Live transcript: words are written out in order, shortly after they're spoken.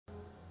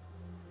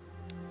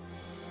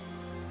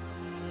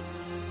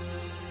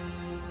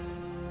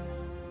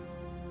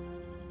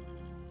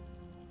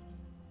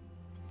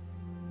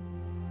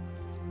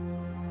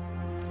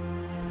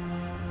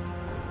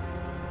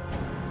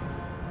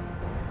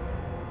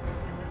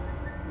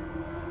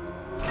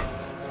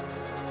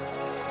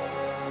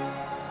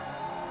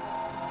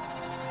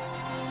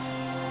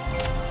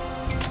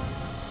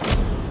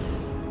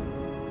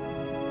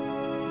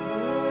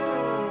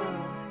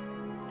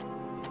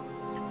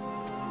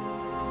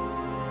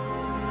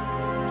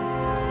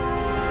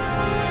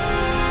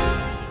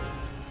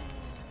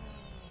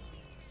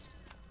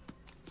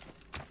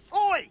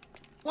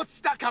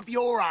fuck up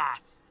your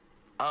ass.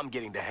 I'm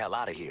getting the hell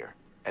out of here,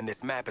 and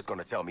this map is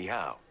gonna tell me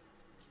how.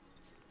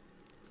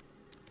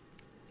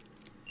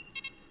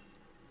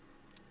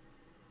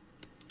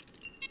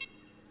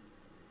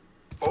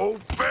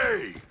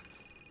 Obey!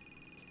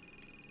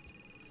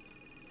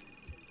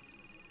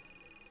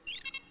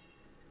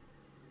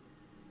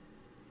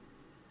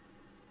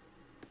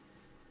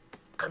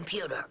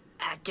 Computer,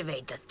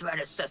 activate the threat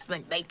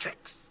assessment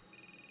matrix.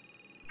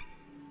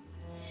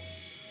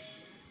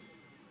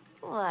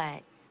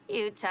 What?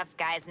 You tough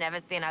guys never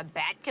seen a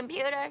bat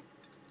computer?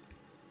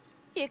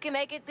 You can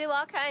make it do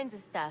all kinds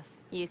of stuff.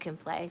 You can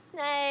play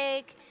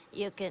Snake,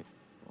 you can...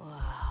 Whoa.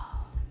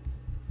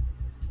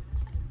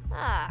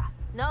 Ah,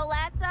 no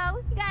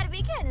lasso? You gotta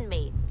be kidding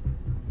me.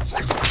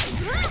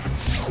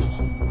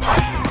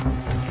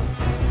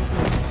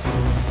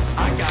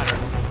 I got her.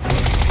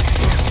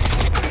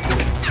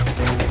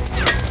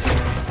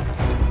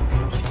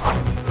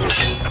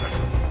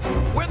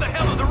 Where the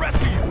hell are the rest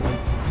of you?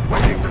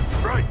 Waiting to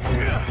strike!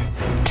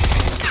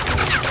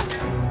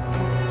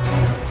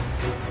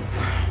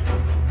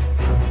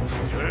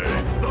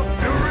 Taste the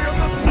fury of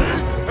the sea,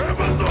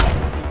 Amazon!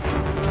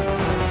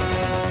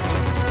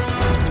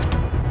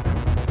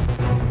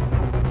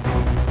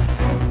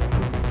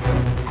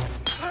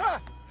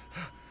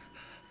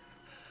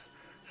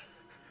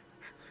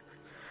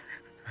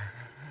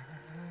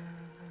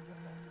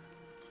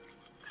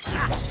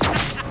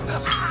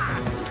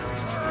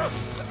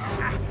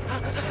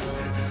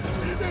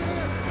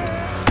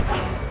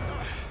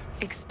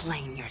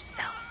 Explain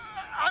yourself.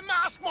 I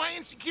mask my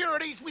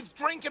insecurities with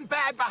drink and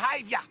bad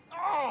behavior.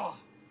 Oh.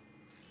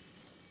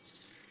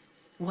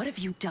 What have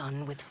you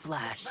done with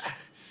Flash?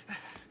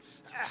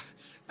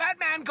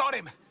 Batman got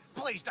him.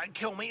 Please don't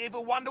kill me,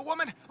 evil Wonder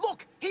Woman.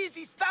 Look, here's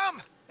his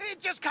thumb. It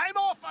just came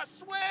off, I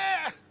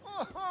swear.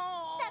 Step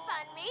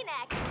on me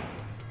next.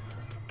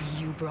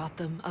 You brought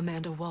them,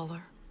 Amanda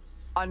Waller?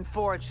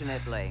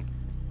 Unfortunately.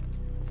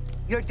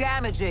 You're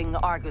damaging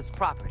Argus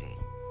property.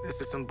 This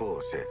is some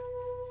bullshit.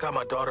 Got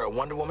my daughter a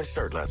Wonder Woman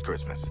shirt last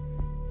Christmas.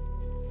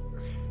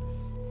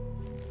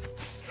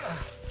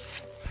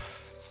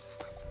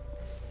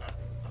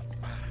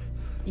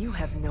 You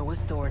have no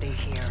authority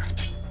here.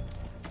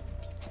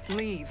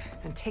 Leave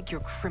and take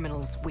your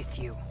criminals with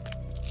you.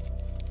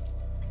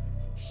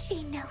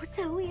 She knows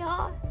who we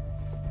are.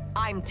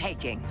 I'm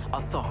taking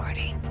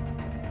authority.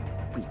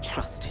 We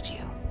trusted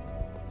you.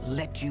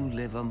 Let you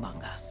live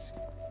among us.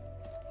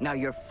 Now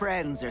your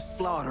friends are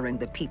slaughtering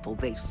the people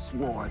they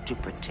swore to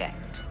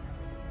protect.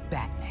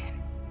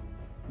 Batman,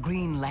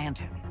 Green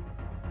Lantern,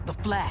 The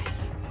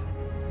Flash,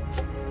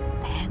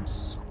 and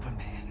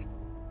Superman.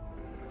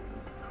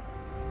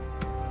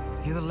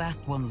 You're the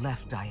last one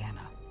left,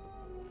 Diana.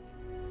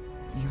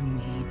 You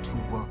need to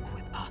work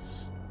with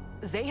us.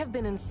 They have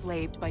been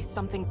enslaved by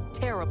something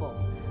terrible.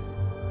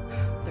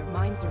 Their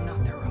minds are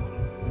not their own.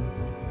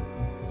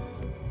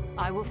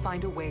 I will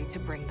find a way to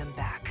bring them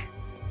back.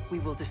 We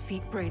will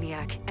defeat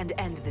Brainiac and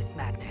end this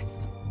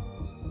madness.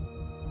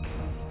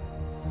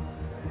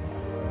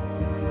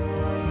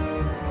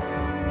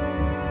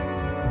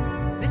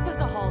 This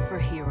is a hall for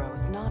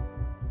heroes, not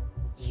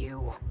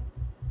you.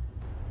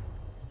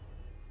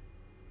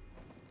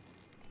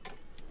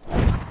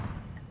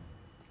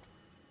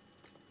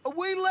 Are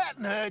we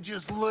letting her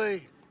just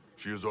leave?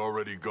 She is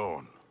already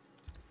gone.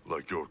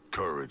 Like your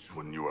courage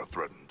when you are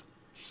threatened.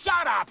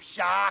 Shut up,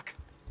 Shark.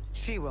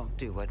 She won't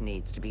do what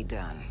needs to be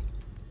done.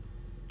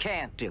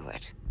 Can't do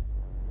it.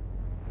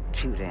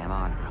 Too damn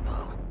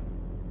honorable.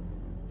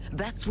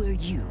 That's where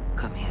you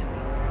come in.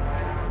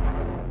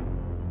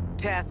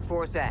 Task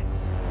Force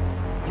X,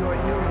 your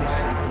new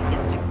mission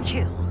is to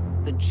kill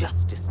the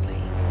Justice League.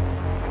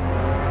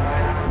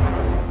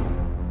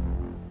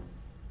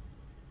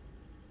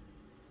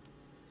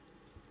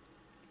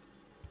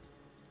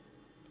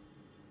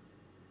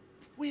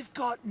 We've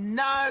got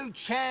no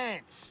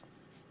chance.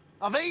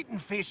 I've eaten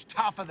fish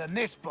tougher than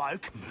this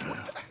bloke.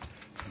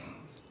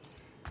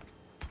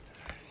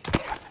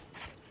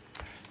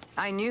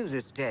 I knew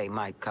this day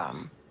might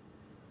come,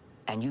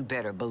 and you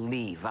better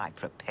believe I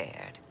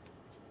prepared.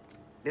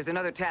 There's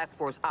another task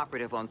force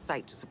operative on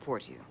site to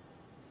support you.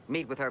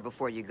 Meet with her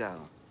before you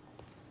go.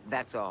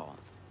 That's all.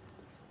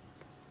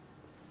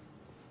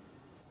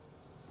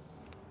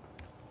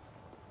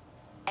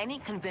 Any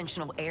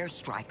conventional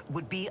airstrike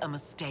would be a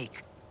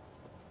mistake.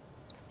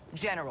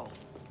 General,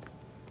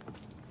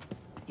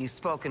 you've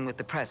spoken with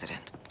the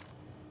President.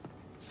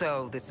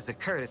 So this is a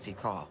courtesy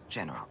call,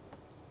 General.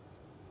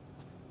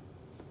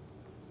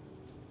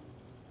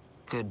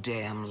 Good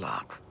damn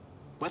luck.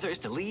 Whether it's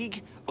the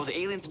League or the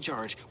aliens in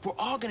charge, we're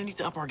all gonna need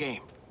to up our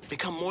game.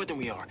 Become more than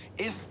we are,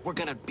 if we're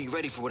gonna be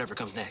ready for whatever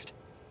comes next.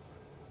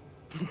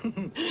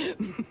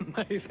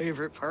 My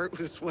favorite part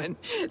was when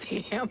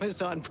the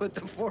Amazon put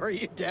the four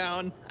of you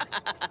down.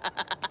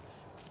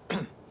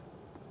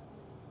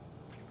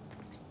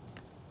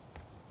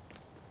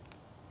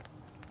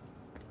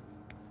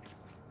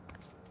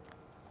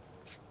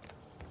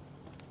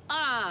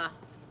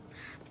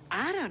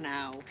 I don't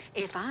know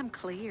if I'm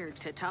cleared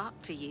to talk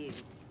to you.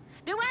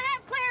 Do I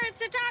have clearance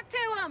to talk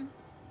to him?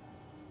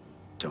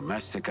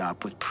 Domestic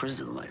op with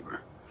prison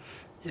labor.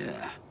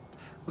 Yeah,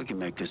 we can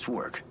make this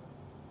work.